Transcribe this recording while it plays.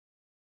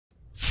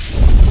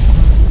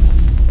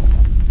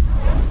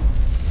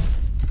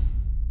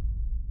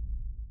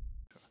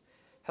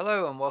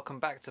Hello and welcome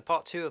back to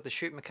part 2 of the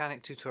Shoot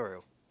Mechanic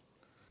tutorial.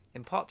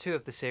 In part 2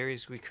 of the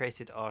series we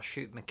created our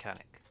Shoot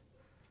Mechanic.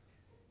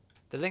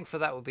 The link for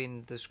that will be in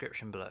the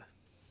description below.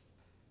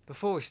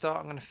 Before we start,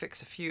 I'm going to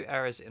fix a few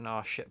errors in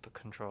our ship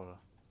controller.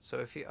 So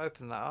if you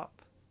open that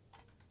up,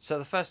 so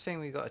the first thing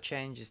we've got to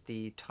change is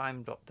the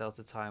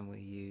time.delta time we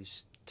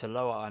use to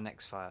lower our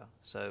next file.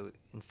 So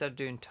instead of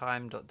doing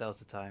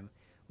time.delta time,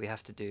 we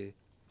have to do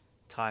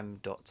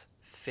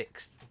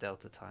time.fixed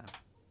delta time.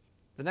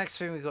 The next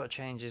thing we've got to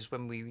change is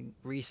when we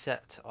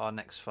reset our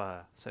next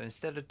fire. So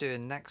instead of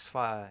doing next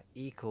fire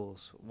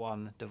equals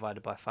 1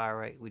 divided by fire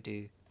rate, we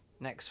do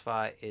next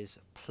fire is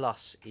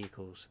plus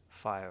equals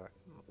fire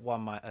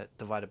 1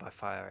 divided by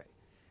fire rate.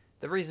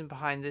 The reason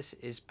behind this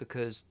is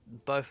because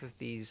both of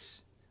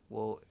these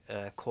will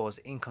cause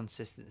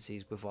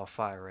inconsistencies with our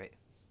fire rate.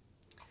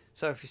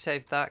 So if you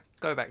save that,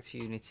 go back to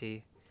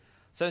Unity.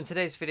 So in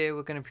today's video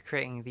we're going to be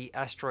creating the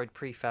Asteroid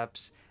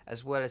Prefabs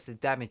as well as the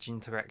damage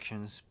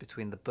interactions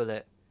between the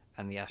bullet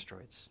and the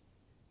asteroids.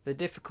 The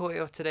difficulty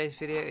of today's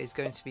video is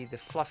going to be the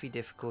fluffy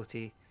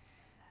difficulty,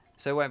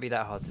 so it won't be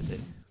that hard to do.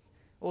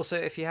 Also,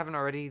 if you haven't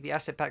already, the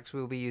asset packs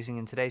we'll be using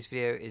in today's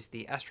video is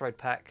the Asteroid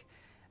pack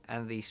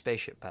and the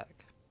Spaceship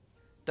pack.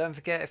 Don't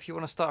forget, if you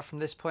want to start from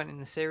this point in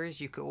the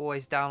series, you can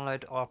always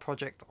download our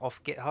project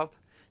off GitHub.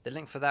 The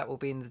link for that will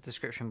be in the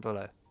description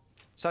below.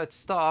 So to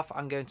start off,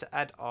 I'm going to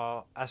add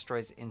our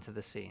asteroids into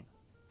the scene.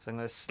 So I'm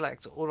going to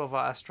select all of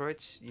our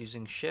asteroids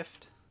using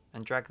Shift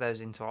and drag those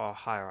into our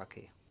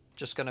hierarchy.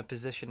 Just going to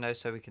position those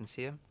so we can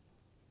see them.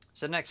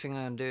 So the next thing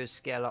I'm going to do is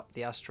scale up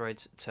the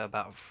asteroids to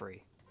about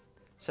 3.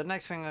 So the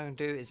next thing I'm going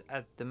to do is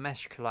add the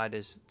mesh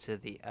colliders to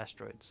the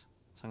asteroids.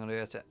 So I'm going to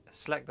go to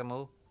select them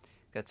all,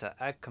 go to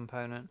add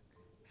component,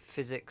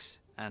 physics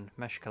and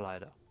mesh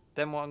collider.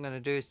 Then what I'm going to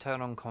do is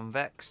turn on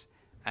convex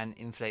and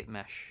inflate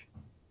mesh.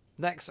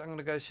 Next, I'm going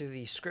to go to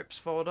the scripts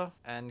folder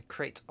and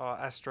create our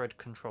asteroid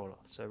controller.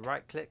 So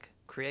right click,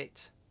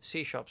 create,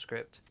 C#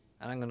 script,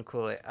 and I'm going to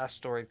call it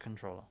asteroid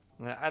controller.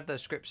 I'm going to add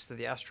those scripts to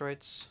the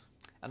asteroids.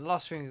 And the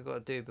last thing we've got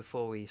to do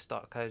before we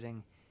start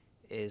coding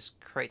is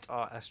create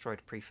our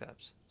asteroid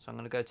prefabs. So I'm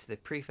going to go to the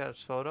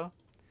prefabs folder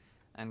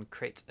and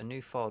create a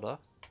new folder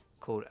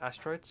called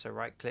asteroids. So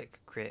right click,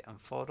 create and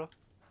folder.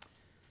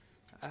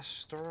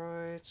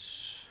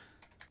 Asteroids.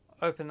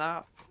 Open that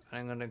up and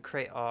I'm going to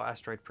create our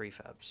asteroid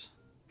prefabs.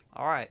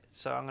 Alright,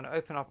 so I'm going to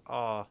open up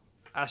our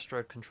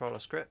asteroid controller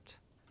script,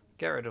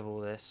 get rid of all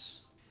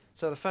this.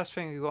 So the first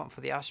thing we want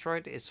for the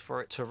asteroid is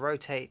for it to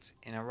rotate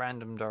in a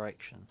random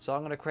direction. So I'm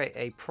going to create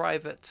a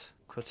private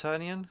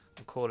quaternion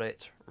and call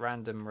it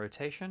random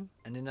rotation.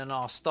 And then in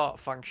our start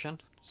function,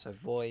 so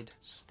void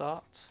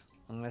start,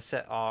 I'm going to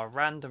set our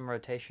random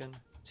rotation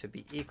to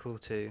be equal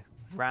to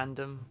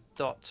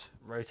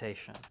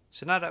random.rotation.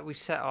 So now that we've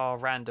set our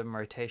random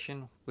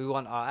rotation, we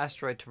want our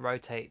asteroid to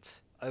rotate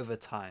over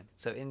time.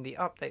 So in the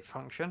update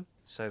function,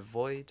 so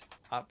void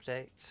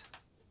update.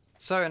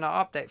 So in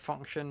our update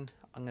function,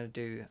 I'm going to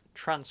do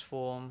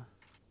transform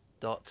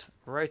dot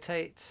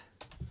rotate,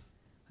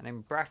 and in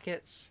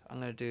brackets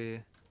I'm going to do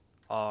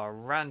our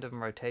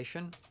random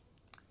rotation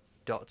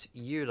dot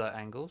Euler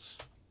angles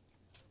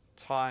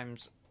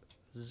times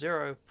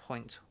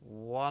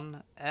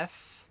 0.1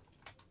 f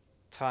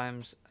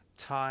times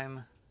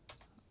time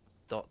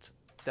dot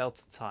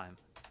delta time.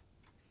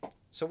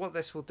 So what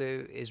this will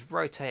do is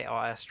rotate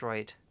our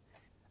asteroid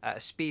at a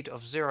speed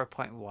of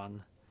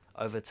 0.1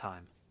 over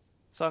time.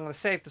 So I'm going to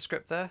save the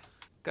script there,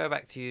 go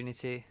back to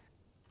Unity,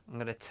 I'm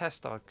going to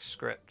test our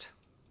script,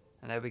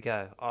 and there we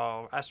go.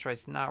 Our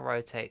asteroids now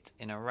rotate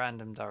in a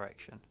random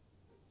direction.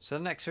 So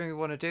the next thing we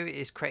want to do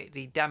is create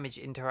the damage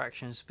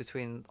interactions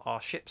between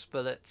our ship's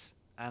bullets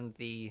and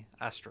the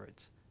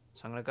asteroids.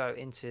 So I'm going to go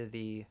into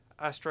the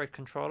asteroid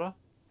controller,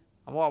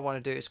 and what I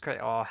want to do is create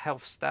our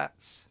health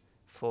stats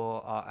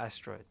for our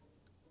asteroid.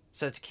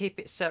 So to keep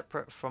it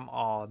separate from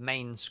our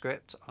main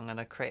script, I'm going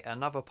to create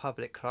another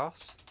public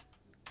class.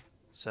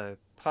 So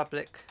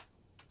public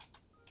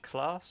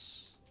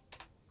class,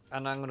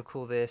 and I'm going to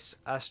call this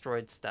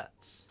asteroid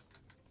stats.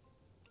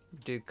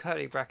 Do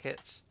curly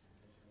brackets.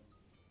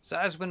 So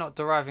as we're not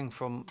deriving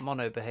from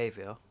mono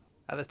behavior,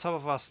 at the top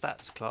of our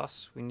stats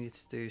class we need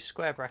to do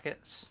square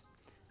brackets,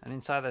 and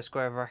inside those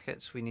square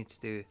brackets we need to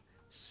do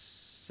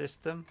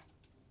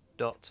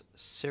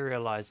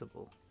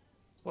system.serializable.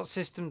 What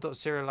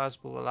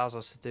system.serializable allows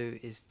us to do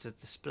is to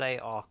display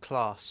our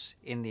class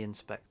in the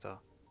inspector.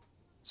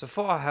 So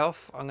for our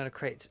health, I'm going to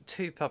create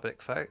 2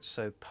 public floats.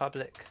 So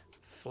public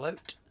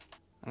float.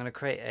 I'm going to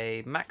create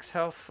a max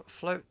health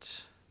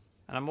float,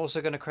 and I'm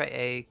also going to create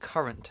a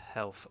current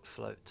health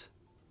float.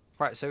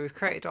 Right, so we've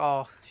created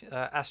our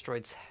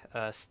asteroids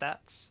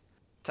stats.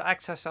 To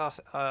access our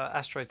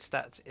asteroid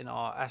stats in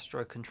our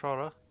asteroid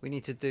controller, we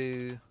need to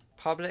do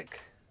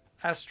public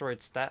asteroid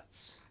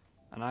stats,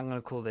 and I'm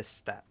going to call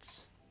this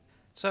stats.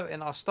 So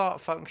in our start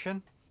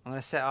function, I'm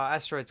going to set our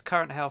asteroid's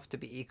current health to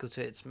be equal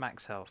to its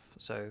max health.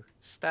 So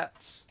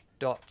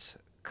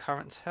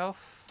stats.current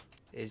health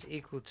is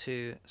equal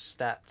to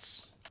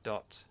stats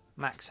dot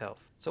max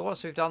health. So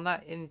once we've done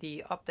that, in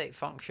the update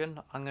function,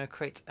 I'm going to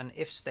create an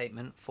if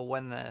statement for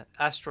when the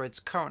asteroid's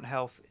current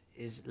health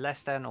is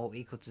less than or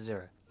equal to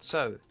 0.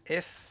 So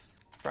if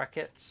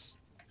brackets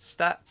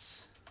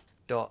stats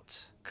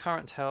dot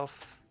current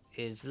health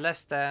is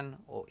less than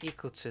or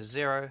equal to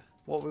 0,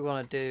 what we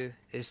want to do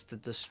is to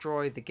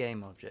destroy the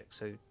game object.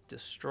 So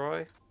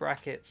destroy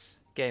brackets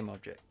game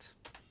object.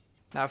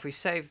 Now if we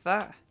save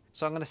that,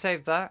 so I'm going to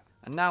save that,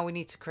 and now we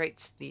need to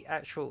create the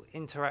actual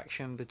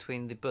interaction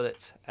between the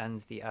bullet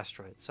and the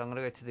asteroid. So I'm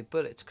going to go to the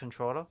bullet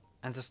controller,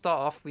 and to start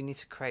off we need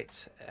to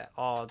create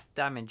our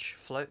damage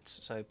float.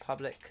 So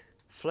public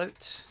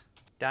float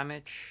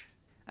damage,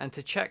 and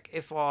to check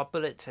if our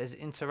bullet has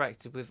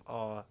interacted with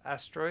our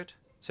asteroid,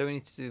 so we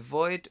need to do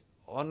void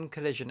on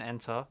collision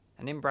enter,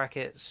 and in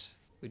brackets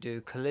we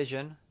do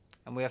collision,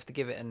 and we have to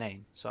give it a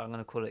name. So I'm going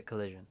to call it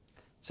collision.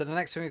 So the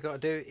next thing we've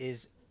got to do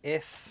is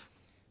if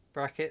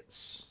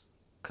brackets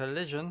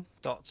collision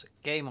dot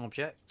game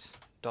object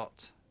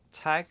dot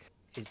tag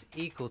is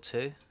equal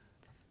to,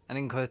 and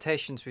in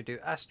quotations we do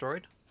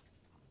asteroid.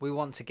 We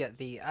want to get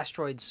the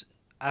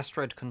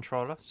asteroid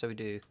controller, so we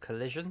do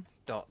collision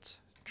dot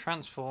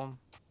transform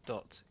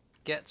dot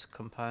get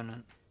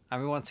component,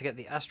 and we want to get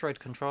the asteroid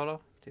controller,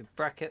 do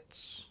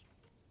brackets,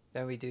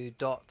 then we do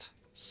dot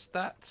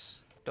stats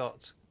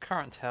dot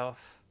current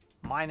health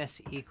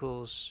minus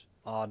equals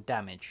our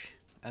damage.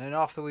 And then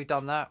after we've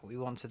done that, we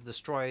want to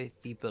destroy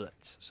the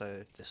bullet.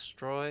 So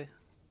destroy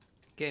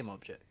game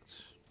object.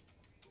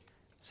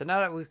 So now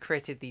that we've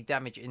created the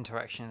damage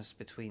interactions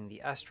between the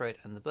asteroid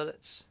and the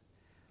bullets,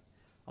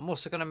 I'm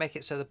also going to make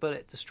it so the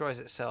bullet destroys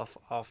itself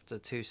after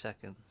 2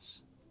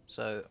 seconds.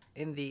 So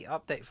in the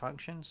update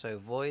function, so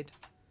void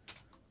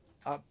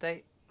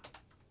update,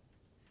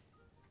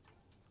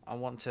 I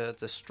want to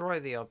destroy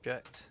the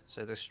object.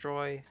 So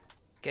destroy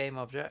game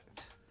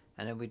object,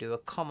 and then we do a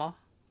comma,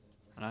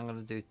 and I'm going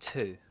to do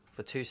 2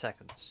 for 2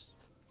 seconds.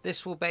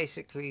 This will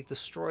basically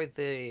destroy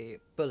the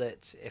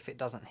bullet if it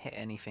doesn't hit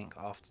anything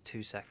after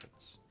 2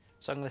 seconds.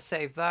 So I'm going to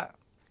save that,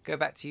 go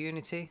back to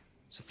Unity.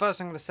 So first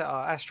I'm going to set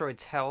our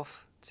asteroid's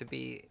health to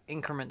be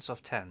increments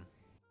of 10.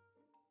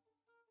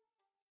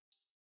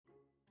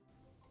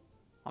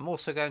 I'm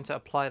also going to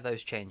apply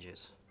those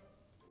changes.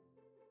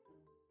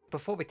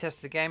 Before we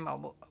test the game,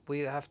 we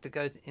have to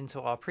go into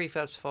our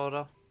prefabs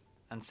folder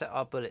and set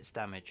our bullets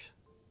damage.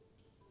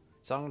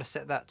 So I'm going to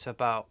set that to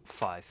about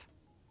 5.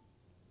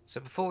 So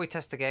before we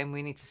test the game,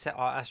 we need to set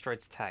our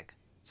asteroid's tag.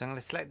 So I'm going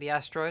to select the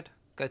asteroid,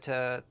 go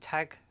to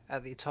tag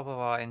at the top of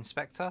our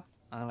inspector.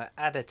 I'm going to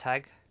add a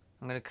tag.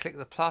 I'm going to click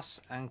the plus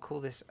and call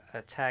this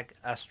a tag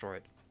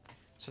asteroid.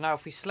 So now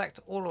if we select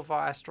all of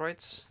our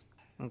asteroids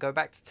and go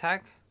back to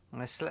tag, I'm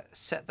going to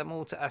set them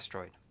all to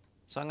asteroid.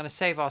 So I'm going to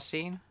save our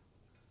scene.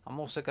 I'm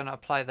also going to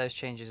apply those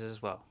changes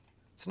as well.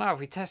 So now if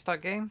we test our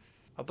game,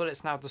 our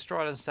bullets now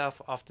destroy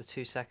themselves after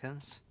 2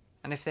 seconds.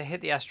 And if they hit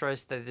the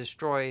asteroids, they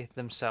destroy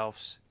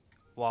themselves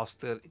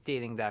whilst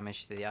dealing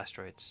damage to the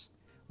asteroids,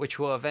 which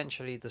will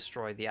eventually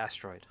destroy the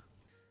asteroid.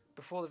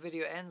 Before the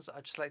video ends,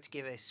 I'd just like to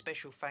give a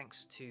special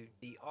thanks to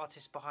the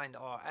artist behind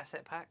our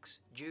asset packs,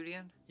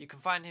 Julian. You can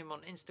find him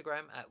on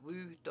Instagram at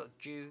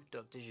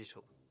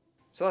woo.ju.digital.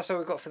 So that's all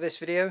we've got for this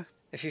video.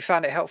 If you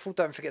found it helpful,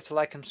 don't forget to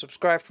like and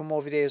subscribe for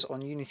more videos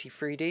on Unity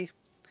 3D.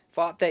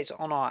 For updates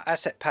on our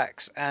asset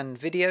packs and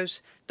videos,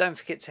 don't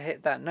forget to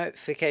hit that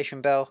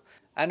notification bell,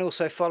 and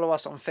also follow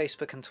us on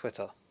Facebook and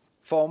Twitter.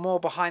 For a more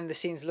behind the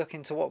scenes look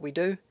into what we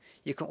do,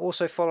 you can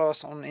also follow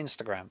us on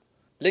Instagram.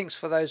 Links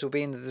for those will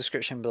be in the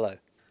description below.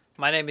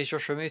 My name is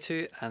Joshua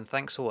Mootoo, and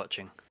thanks for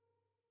watching.